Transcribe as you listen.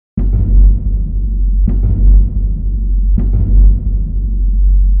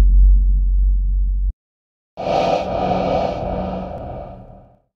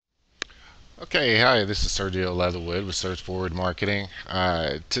Okay, hi, this is Sergio Leatherwood with Search Forward Marketing.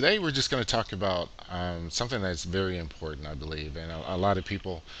 Today we're just going to talk about something that's very important, I believe, and a lot of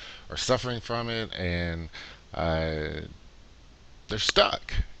people are suffering from it and uh, they're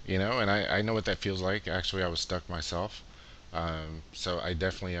stuck, and I know what that feels like. Actually, I was stuck myself. So I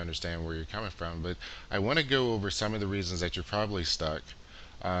definitely understand where you're coming from, but I want to go over some of the reasons that you're probably stuck,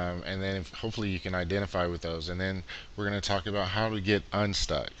 and then hopefully you can identify with those, and then we're going to talk about how to get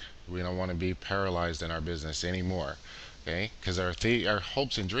unstuck. We don't want to be paralyzed in our business anymore, okay? Because our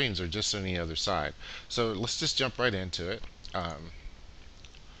hopes and dreams are just on the other side. So let's just jump right into it. Um,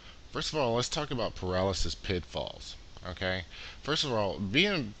 First of all, let's talk about paralysis pitfalls. Okay. First of all,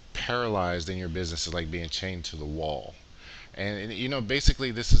 being paralyzed in your business is like being chained to the wall. And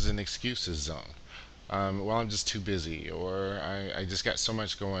basically, this is an excuses zone. Well, I'm just too busy, or I just got so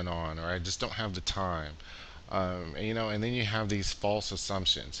much going on, or I just don't have the time. And then you have these false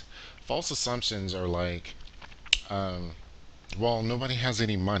assumptions. False assumptions are like, um, well, nobody has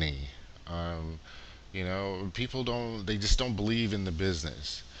any money. Um, People they just don't believe in the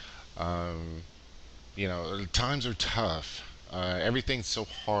business. Um, Times are tough. Everything's so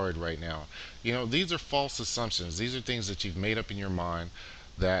hard right now. These are false assumptions. These are things that you've made up in your mind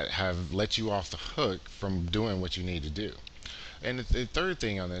that have let you off the hook from doing what you need to do. And the third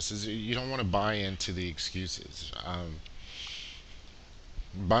thing on this is you don't want to buy into the excuses.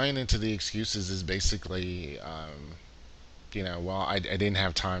 Buying into the excuses is basically, well, I didn't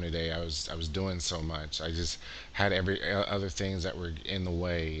have time today. I was doing so much. I just had every other things that were in the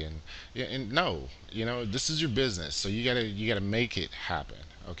way, and yeah, and no, this is your business, so you gotta make it happen.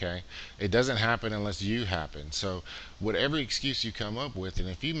 Okay, it doesn't happen unless you happen. So whatever excuse you come up with, and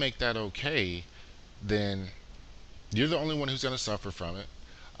if you make that okay, then you're the only one who's gonna suffer from it,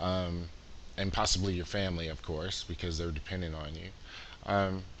 um, and possibly your family, of course, because they're dependent on you.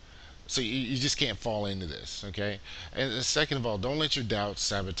 Um, so you just can't fall into this, okay? And second of all, don't let your doubts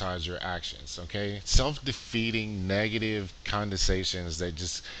sabotage your actions, okay? Self-defeating negative conversations that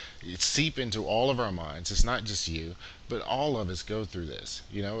just seep into all of our minds. It's not just you, but all of us go through this.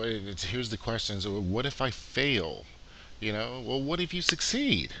 Here's the questions: what if I fail? Well, what if you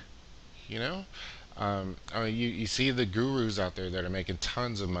succeed? You know, I mean, you see the gurus out there that are making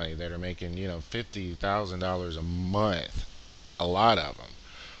tons of money, that are making $50,000 a month, a lot of them.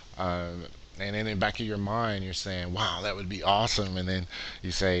 And in the back of your mind, you're saying, "Wow, that would be awesome," and then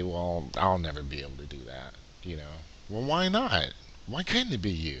you say, "Well, I'll never be able to do that." Well, why not? Why couldn't it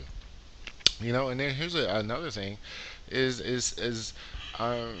be you? And then here's another thing, is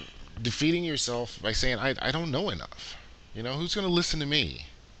um, defeating yourself by saying, "I don't know enough." Who's going to listen to me?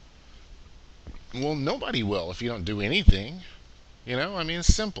 Well, nobody will if you don't do anything. I mean,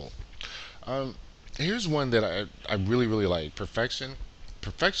 it's simple. Um, Here's one that I really, really like: perfectionism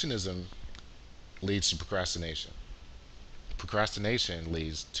leads to procrastination. Procrastination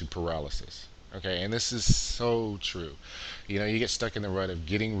leads to paralysis. Okay, and this is so true. You get stuck in the rut of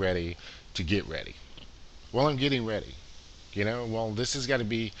getting ready to get ready. Well, I'm getting ready. Well, this has got to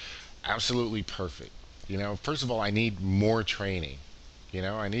be absolutely perfect. First of all, I need more training.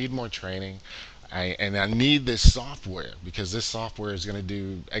 I need more training. I need this software because this software is going to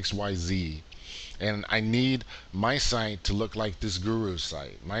do XYZ, and I need my site to look like this guru's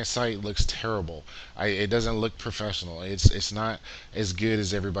site. My site looks terrible. It doesn't look professional. It's not as good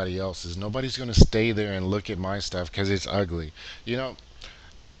as everybody else's. Nobody's going to stay there and look at my stuff because it's ugly. You know,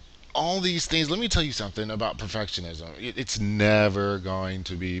 all these things. Let me tell you something about perfectionism. It's never going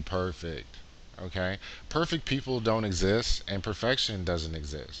to be perfect. Okay, perfect people don't exist, and perfection doesn't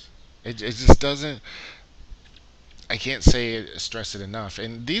exist. It just doesn't. I can't say it, stress it enough.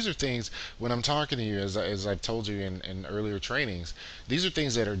 And these are things, when I'm talking to you, as I've told you in earlier trainings, these are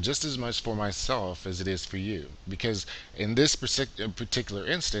things that are just as much for myself as it is for you. Because in this particular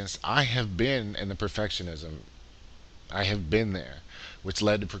instance, I have been in the perfectionism. I have been there, which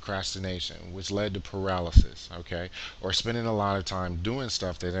led to procrastination, which led to paralysis, okay? Or spending a lot of time doing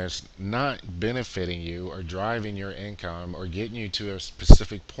stuff that is not benefiting you or driving your income or getting you to a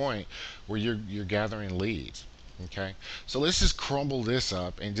specific point where you're gathering leads. Okay, so let's just crumble this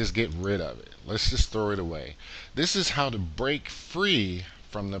up and just get rid of it. Let's just throw it away. This is how to break free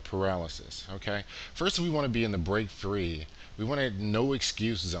from the paralysis. Okay, first we want to be in the break free. We want a no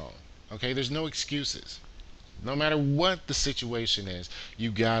excuse zone. Okay, there's no excuses. No matter what the situation is,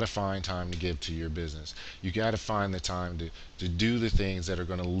 you got to find time to give to your business. You got to find the time to do the things that are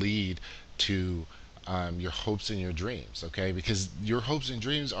going to lead to your hopes and your dreams, okay? Because your hopes and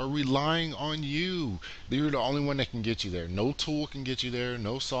dreams are relying on you. You're the only one that can get you there. No tool can get you there,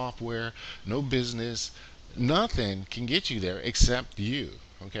 no software, no business, nothing can get you there except you.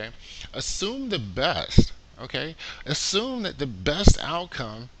 Okay, assume the best. Okay, assume that the best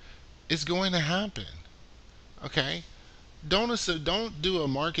outcome is going to happen. Okay, don't do a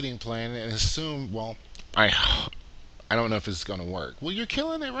marketing plan and assume, well, I don't know if it's going to work. Well, you're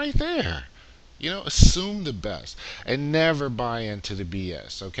killing it right there. Assume the best and never buy into the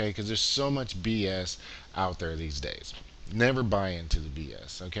BS, okay? Because there's so much BS out there these days. Never buy into the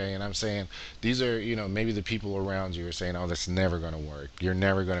BS, okay? And I'm saying these are, maybe the people around you are saying, oh, that's never going to work. You're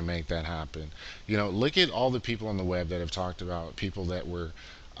never going to make that happen. Look at all the people on the web that have talked about people that were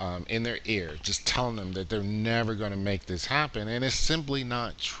in their ear, just telling them that they're never going to make this happen. And it's simply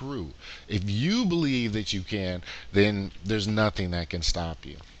not true. If you believe that you can, then there's nothing that can stop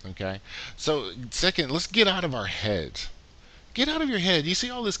you. Okay? So, second, let's get out of our heads. Get out of your head. You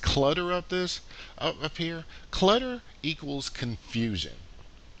see all this clutter up here? Clutter equals confusion.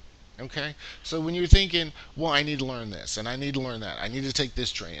 Okay? So when you're thinking, well, I need to learn this and I need to learn that. I need to take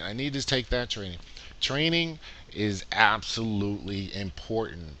this training. I need to take that training. Training is absolutely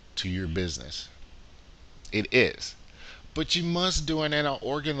important to your business. It is. But you must do it in an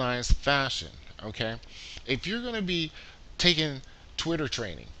organized fashion. Okay? If you're going to be taking Twitter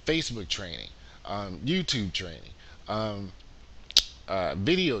training, Facebook training, YouTube training,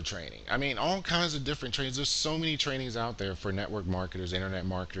 video training. I mean, all kinds of different trainings. There's so many trainings out there for network marketers, internet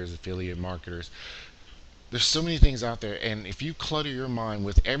marketers, affiliate marketers. There's so many things out there, and if you clutter your mind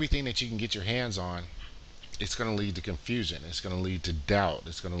with everything that you can get your hands on, it's going to lead to confusion. It's going to lead to doubt.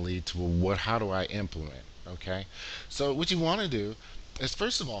 It's going to lead to, well, how do I implement? Okay, so what you want to do is,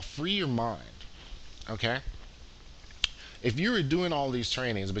 first of all, free your mind. Okay, if you're doing all these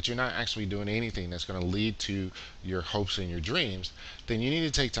trainings but you're not actually doing anything that's going to lead to your hopes and your dreams, then you need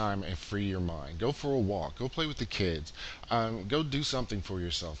to take time and free your mind. Go for a walk. Go play with the kids. Go do something for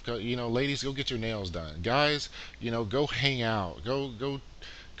yourself. Go, ladies, go get your nails done. Guys, go hang out. Go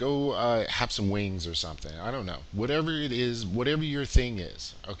have some wings or something. I don't know. Whatever it is, whatever your thing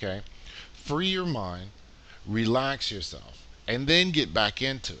is, okay? Free your mind, relax yourself, and then get back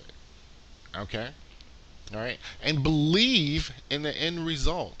into it. Okay? All right? And believe in the end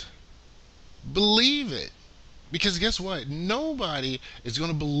result. Believe it. Because guess what? Nobody is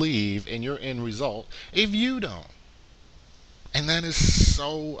going to believe in your end result if you don't. And that is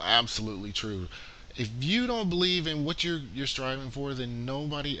so absolutely true. If you don't believe in what you're striving for, then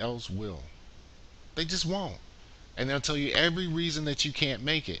nobody else will. They just won't. And they'll tell you every reason that you can't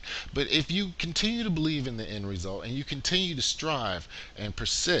make it. But if you continue to believe in the end result and you continue to strive and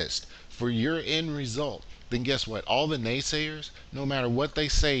persist for your end result, then guess what? All the naysayers, no matter what they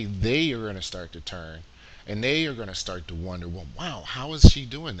say, they are going to start to turn. And they are going to start to wonder, well, wow, how is she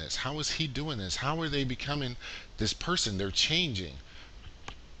doing this? How is he doing this? How are they becoming this person? They're changing.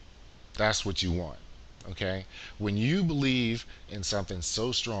 That's what you want. Okay? When you believe in something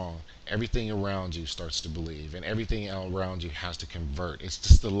so strong, everything around you starts to believe, and everything around you has to convert. It's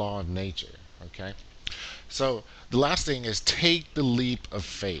just the law of nature. Okay? So the last thing is take the leap of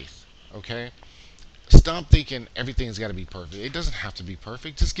faith. Okay? Stop thinking everything's got to be perfect. It doesn't have to be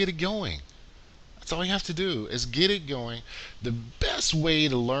perfect. Just get it going. That's all you have to do is get it going. The best way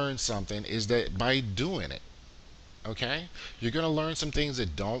to learn something is that by doing it. Okay? You're going to learn some things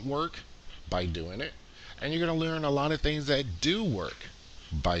that don't work by doing it. And you're going to learn a lot of things that do work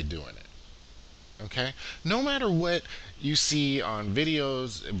by doing it. Okay? No matter what you see on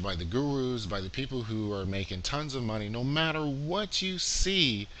videos by the gurus, by the people who are making tons of money, no matter what you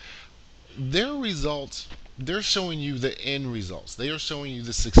see, their results, they're showing you the end results. They are showing you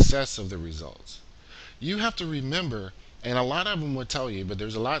the success of the results. You have to remember, and a lot of them will tell you, but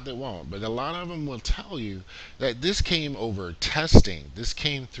there's a lot that won't, but a lot of them will tell you that this came over testing. This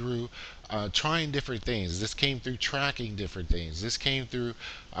came through trying different things. This came through tracking different things. This came through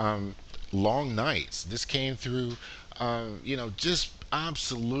long nights. This came through, just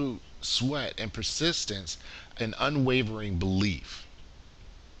absolute sweat and persistence and unwavering belief.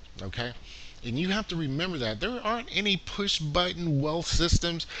 Okay? And you have to remember that. There aren't any push button wealth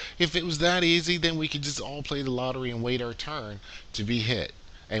systems. If it was that easy, then we could just all play the lottery and wait our turn to be hit.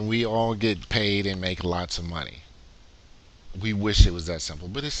 And we all get paid and make lots of money. We wish it was that simple,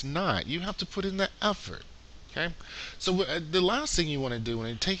 but it's not. You have to put in the effort. Okay? So the last thing you want to do when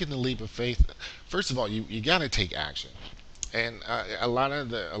you're taking the leap of faith, first of all, you got to take action. And a lot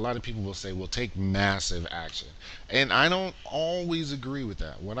of people will say, "Well, take massive action," and I don't always agree with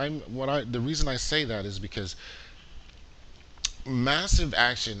that. The reason I say that is because massive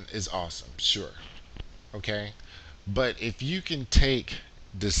action is awesome, sure, okay, but if you can take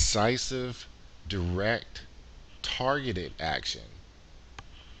decisive, direct, targeted action,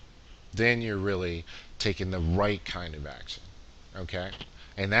 then you're really taking the right kind of action, okay.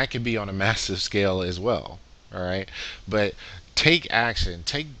 and that could be on a massive scale as well. All right, but take action.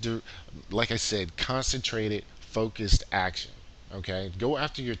 Like I said, concentrated, focused action. Okay, go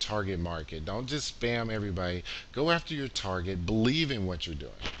after your target market. Don't just spam everybody. Go after your target. Believe in what you're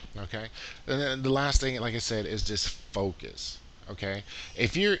doing. Okay, and then the last thing, like I said, is just focus. Okay,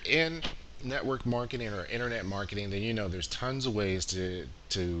 if you're in network marketing or internet marketing, then you know there's tons of ways to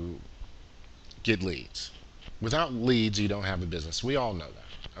get leads. Without leads, you don't have a business. We all know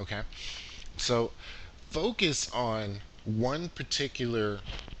that. Okay, so focus on one particular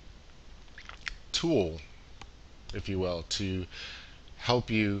tool, if you will, to help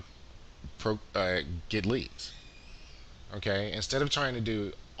you get leads. Okay, instead of trying to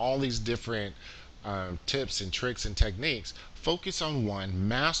do all these different tips and tricks and techniques, focus on one,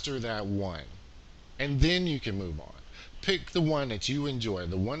 master that one, and then you can move on. Pick the one that you enjoy,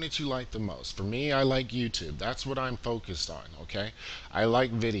 the one that you like the most. For me, I like YouTube. That's what I'm focused on. Okay, I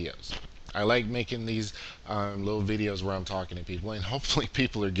like videos. I like making these little videos where I'm talking to people, and hopefully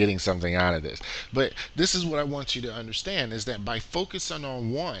people are getting something out of this. But this is what I want you to understand, is that by focusing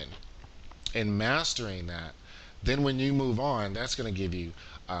on one and mastering that, then when you move on, that's going to give you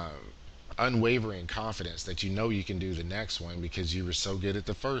unwavering confidence that you know you can do the next one because you were so good at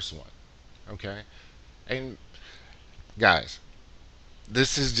the first one. Okay? And guys,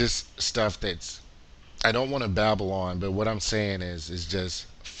 this is just stuff that's, I don't want to babble on, but what I'm saying is just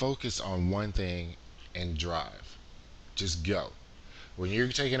focus on one thing and drive. Just go. When you're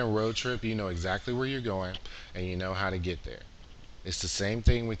taking a road trip, you know exactly where you're going and you know how to get there. It's the same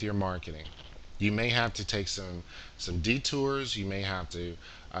thing with your marketing. You may have to take some detours. You may have to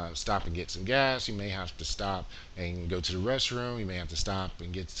stop and get some gas. You may have to stop and go to the restroom. You may have to stop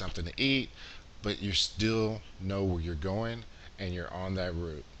and get something to eat. But you still know where you're going and you're on that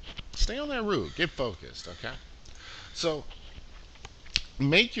route. Stay on that route. Get focused, okay? So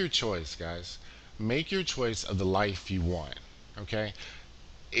make your choice, guys. Make your choice of the life you want, okay?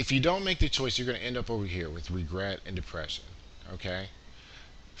 If you don't make the choice, you're going to end up over here with regret and depression, okay?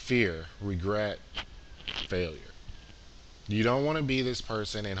 Fear, regret, failure. You don't want to be this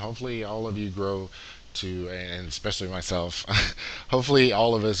person, and hopefully all of you grow to, and especially myself, hopefully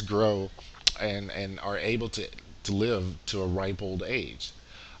all of us grow and are able to live to a ripe old age.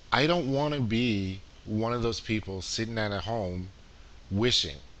 I don't want to be one of those people sitting at a home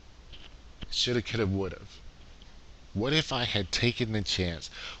wishing, shoulda, coulda, woulda. What if I had taken the chance?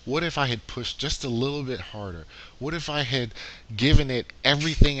 What if I had pushed just a little bit harder? What if I had given it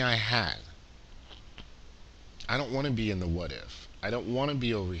everything I had? I don't want to be in the what if. I don't want to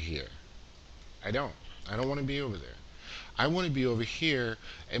be over here. I don't. I don't want to be over there. I want to be over here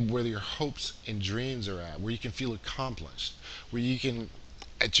and where your hopes and dreams are at, where you can feel accomplished, where you can,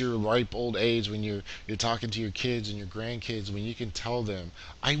 at your ripe old age, when you're talking to your kids and your grandkids, when you can tell them,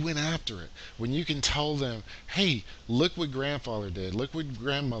 I went after it. When you can tell them, hey, look what grandfather did, look what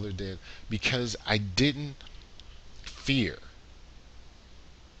grandmother did, because I didn't fear.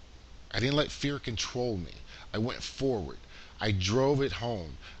 I didn't let fear control me. I went forward. I drove it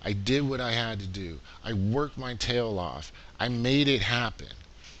home. I did what I had to do. I worked my tail off. I made it happen.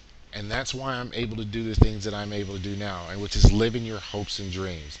 And that's why I'm able to do the things that I'm able to do now, and which is living your hopes and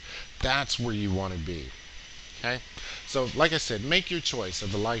dreams. That's where you want to be. Okay? So, like I said, make your choice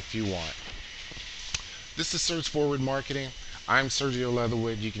of the life you want. This is Search Forward Marketing. I'm Sergio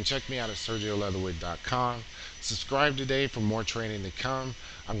Leatherwood. You can check me out at sergioleatherwood.com. Subscribe today for more training to come.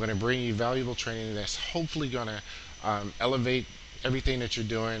 I'm going to bring you valuable training that's hopefully going to elevate everything that you're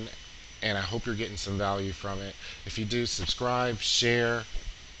doing, and I hope you're getting some value from it. If you do, subscribe, share,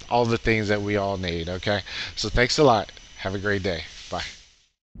 all the things that we all need, okay? So thanks a lot. Have a great day. Bye.